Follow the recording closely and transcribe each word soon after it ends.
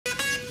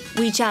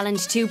We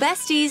challenge two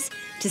besties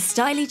to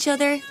style each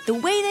other the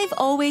way they've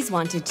always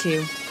wanted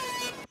to.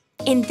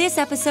 In this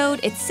episode,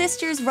 it's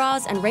sisters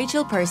Roz and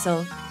Rachel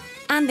Purcell,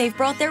 and they've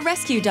brought their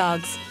rescue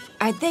dogs.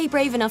 Are they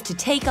brave enough to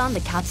take on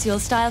the capsule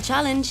style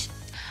challenge?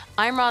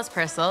 I'm Roz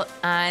Purcell,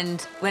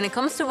 and when it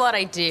comes to what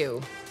I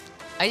do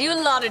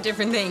a lot of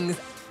different things.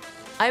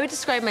 I would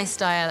describe my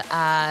style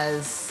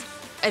as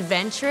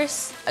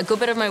adventurous. A good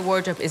bit of my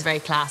wardrobe is very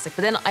classic,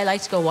 but then I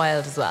like to go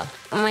wild as well.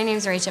 My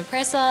name's Rachel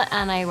Purcell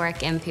and I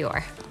work in PR.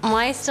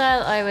 My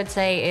style, I would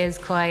say, is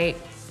quite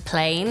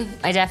plain.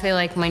 I definitely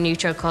like my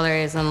neutral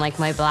colours and like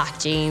my black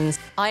jeans.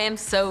 I am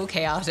so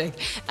chaotic.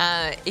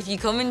 If you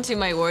come into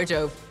my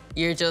wardrobe,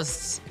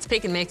 it's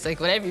pick and mix, like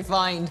whatever you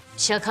find.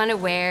 She'll kind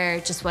of wear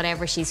just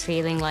whatever she's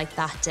feeling like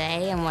that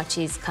day and what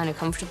she's kind of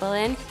comfortable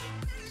in.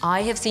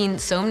 I have seen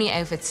so many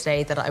outfits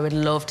today that I would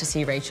love to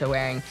see Rachel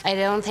wearing. I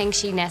don't think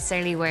she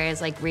necessarily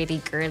wears like really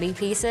girly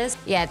pieces.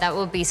 Yeah, that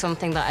would be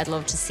something that I'd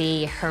love to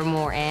see her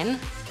more in.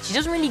 She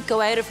doesn't really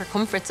go out of her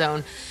comfort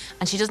zone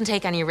and she doesn't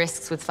take any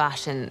risks with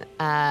fashion.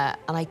 And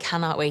I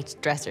cannot wait to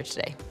dress her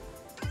today.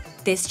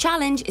 This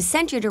challenge is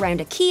centred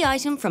around a key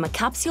item from a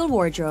capsule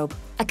wardrobe.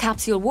 A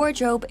capsule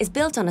wardrobe is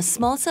built on a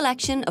small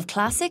selection of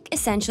classic,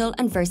 essential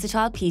and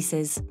versatile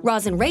pieces.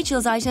 Roz and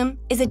Rachel's item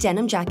is a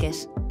denim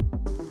jacket.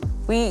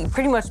 We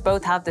pretty much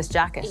both have this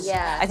jacket.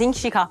 Yeah. I think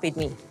she copied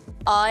me.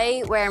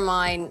 I wear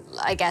mine,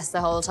 I guess,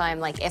 the whole time.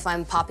 Like if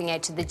I'm popping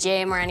out to the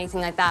gym or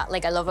anything like that,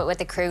 like I love it with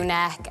the crew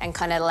neck and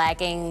kind of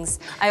leggings.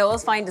 I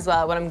always find as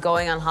well when I'm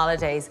going on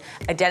holidays,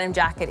 a denim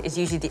jacket is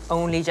usually the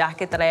only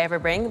jacket that I ever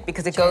bring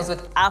because it goes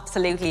with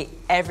absolutely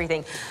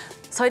everything.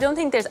 So I don't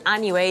think there's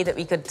any way that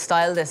we could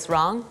style this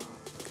wrong.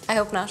 I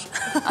hope not.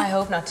 I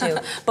hope not too.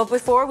 But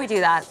before we do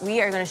that,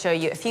 we are going to show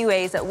you a few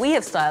ways that we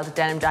have styled a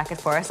denim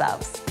jacket for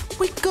ourselves.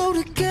 We go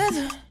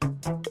together,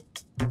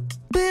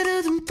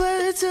 better than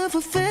birds of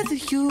a feather,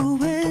 you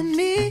and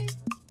me.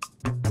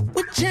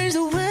 We change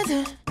the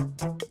weather,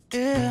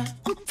 yeah.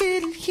 I'm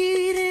feeling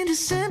heat in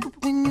December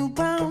when you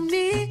found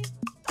me.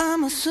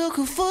 I'm a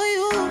sucker for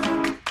you.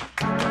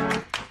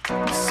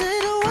 Say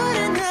the word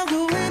and I'll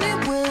go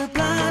anywhere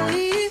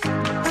blindly.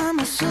 I'm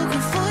a sucker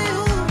for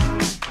you.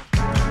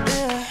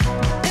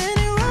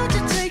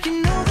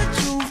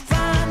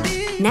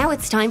 Now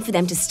it's time for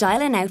them to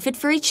style an outfit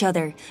for each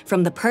other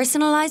from the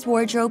personalised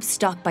wardrobe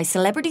stocked by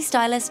celebrity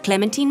stylist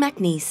Clementine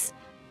McNeese.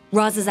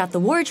 Roz is at the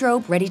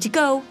wardrobe ready to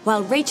go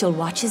while Rachel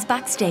watches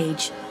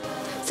backstage.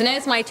 So now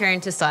it's my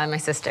turn to style my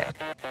sister.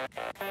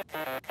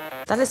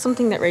 That is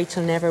something that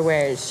Rachel never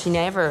wears. She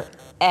never,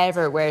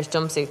 ever wears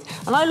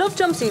jumpsuits. And I love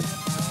jumpsuits.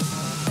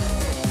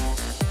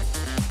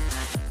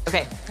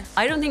 Okay,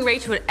 I don't think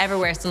Rachel would ever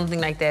wear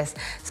something like this,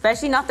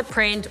 especially not the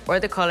print or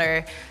the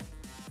colour.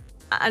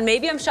 And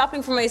maybe I'm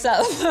shopping for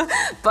myself,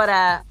 but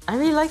I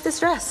really like this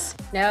dress.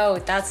 No,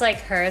 that's like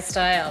her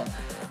style.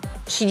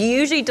 She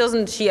usually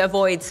doesn't, she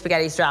avoids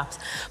spaghetti straps,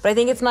 but I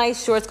think it's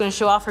nice, sure, it's gonna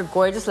show off her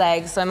gorgeous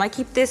legs, so I might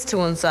keep this to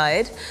one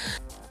side.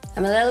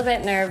 I'm a little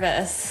bit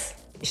nervous.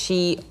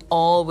 She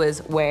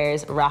always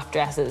wears wrap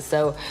dresses,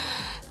 so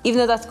even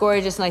though that's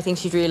gorgeous and I think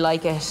she'd really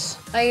like it.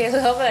 I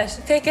love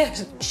it, pick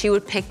it. She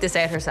would pick this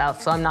out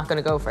herself, so I'm not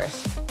gonna go for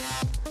it.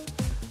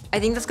 I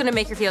think that's gonna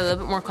make her feel a little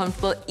bit more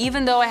comfortable,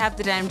 even though I have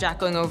the denim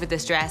jacket going over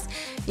this dress.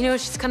 You know,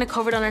 she's kind of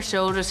covered on her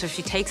shoulders, so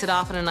she takes it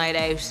off on a night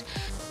out.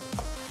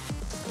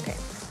 Okay,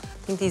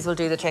 I think these will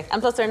do the trick. And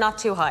plus, they're not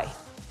too high,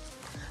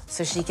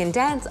 so she can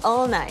dance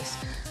all night.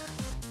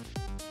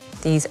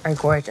 These are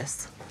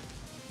gorgeous.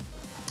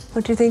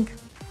 What do you think?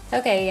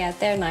 Okay, yeah,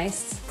 they're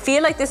nice.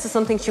 Feel like this is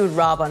something she would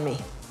rob on me.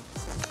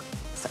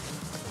 So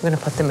I'm gonna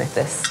put them with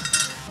this.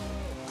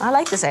 I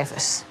like this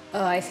outfit.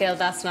 Oh, I feel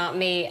that's not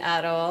me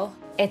at all.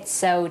 It's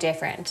so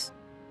different.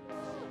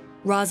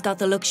 Roz got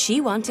the look she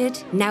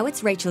wanted. Now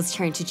it's Rachel's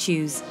turn to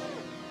choose.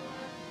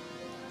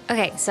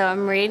 Okay, so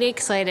I'm really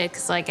excited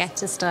because I get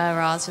to style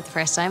Roz for the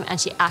first time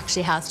and she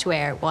actually has to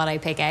wear what I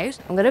pick out.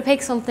 I'm gonna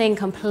pick something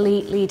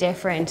completely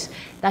different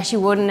that she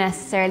wouldn't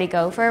necessarily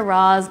go for.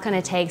 Roz kind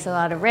of takes a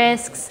lot of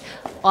risks.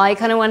 I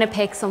kind of want to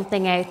pick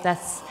something out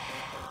that's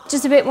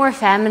just a bit more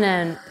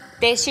feminine.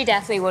 This she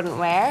definitely wouldn't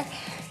wear,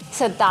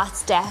 so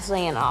that's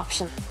definitely an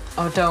option.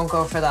 Oh, don't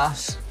go for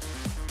that.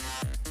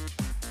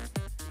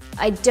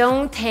 I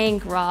don't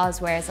think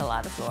Roz wears a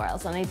lot of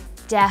florals, and I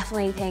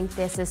definitely think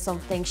this is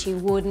something she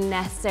wouldn't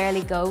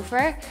necessarily go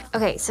for.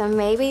 Okay, so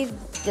maybe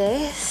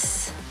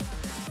this.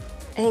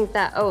 I think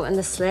that, oh, and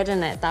the slit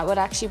in it, that would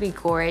actually be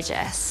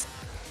gorgeous.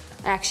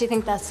 I actually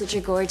think that's such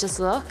a gorgeous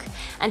look,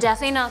 and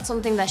definitely not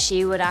something that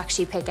she would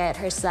actually pick out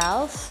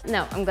herself.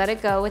 No, I'm gonna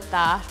go with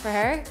that for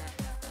her.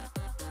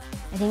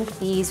 I think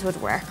these would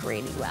work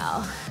really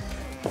well.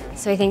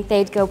 So I think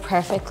they'd go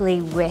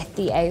perfectly with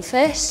the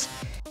outfit.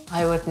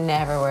 I would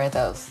never wear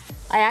those.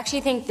 I actually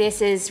think this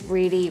is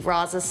really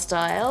Roz's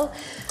style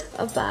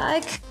of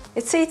bag.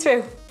 It's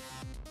see-through.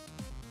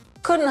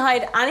 Couldn't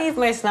hide any of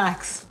my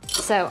snacks.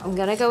 So I'm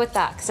gonna go with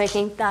that because I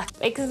think that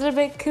makes it a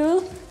bit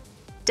cool.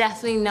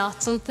 Definitely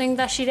not something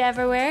that she'd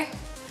ever wear.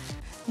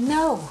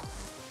 No.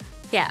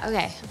 Yeah,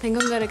 okay, I think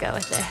I'm gonna go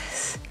with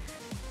this.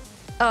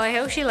 Oh, I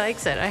hope she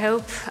likes it.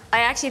 I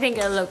actually think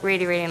it'll look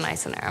really, really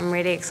nice on her. I'm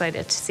really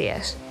excited to see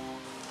it.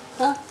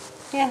 Oh,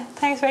 yeah,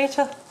 thanks,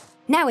 Rachel.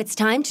 Now it's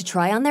time to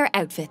try on their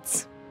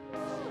outfits.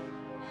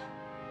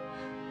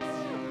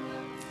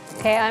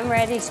 Okay, I'm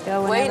ready to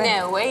go whenever. Wait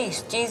now,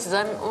 wait. Jesus,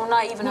 we're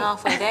not even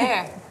halfway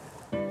there.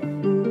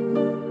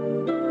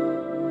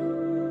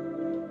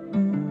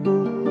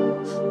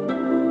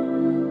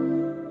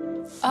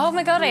 Oh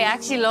my God, I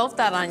actually love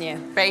that on you.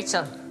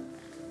 Rachel,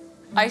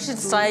 I should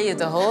style you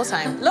the whole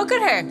time. Look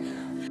at her.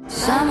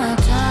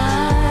 Summertime,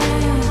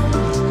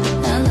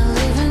 and the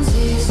living's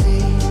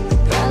easy.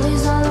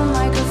 Rallies on the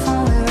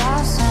microphone with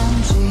Ross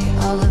MG.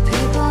 All the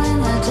people in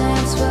the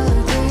dance will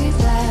agree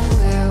that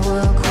we're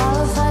well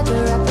qualified to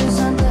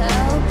represent the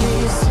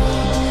LBC.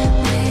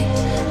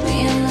 Me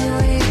and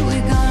Louis, we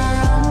gonna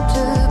run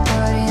to the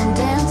party and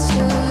dance to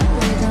the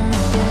rhythm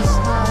of this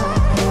heart.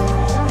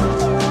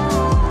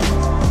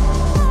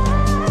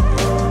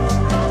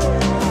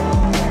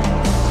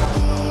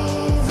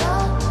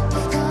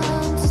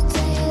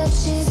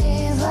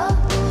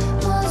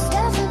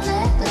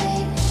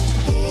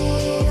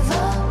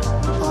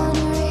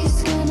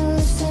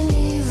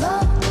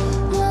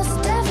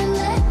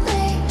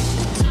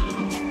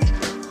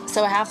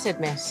 So I have to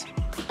admit,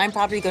 I'm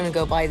probably going to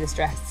go buy this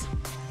dress.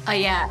 Oh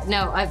yeah,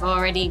 no, I've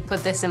already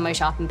put this in my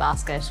shopping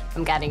basket.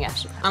 I'm getting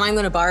it. And I'm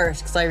going to borrow it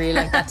because I really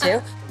like that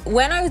too.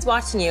 When I was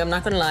watching you, I'm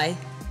not going to lie,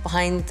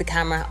 behind the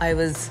camera, I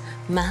was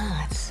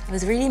mad. I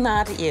was really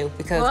mad at you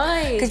because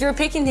Why? Because you were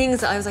picking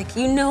things that I was like,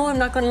 you know I'm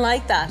not going to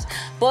like that.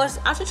 But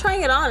after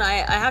trying it on,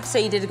 I have to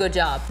say you did a good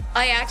job.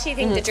 I actually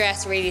think the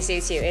dress really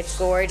suits you. It's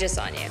gorgeous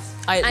on you.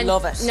 I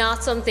love it.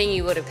 Not something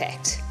you would have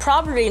picked.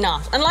 Probably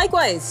not. And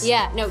likewise.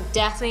 Yeah, no,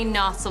 definitely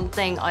not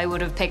something I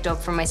would have picked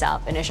up for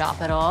myself in a shop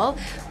at all.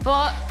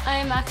 But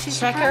I'm actually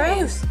Check her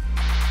out.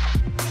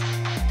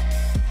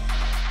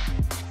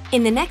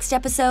 In the next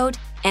episode,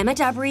 Emma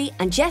Dabry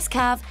and Jess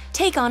Cav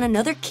take on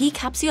another key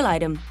capsule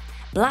item,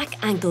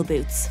 black ankle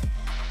boots.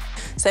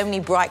 So many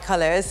bright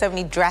colours, so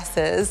many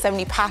dresses, so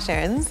many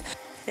patterns.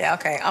 Yeah,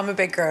 okay, I'm a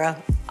big girl.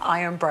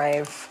 I am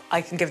brave.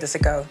 I can give this a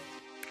go.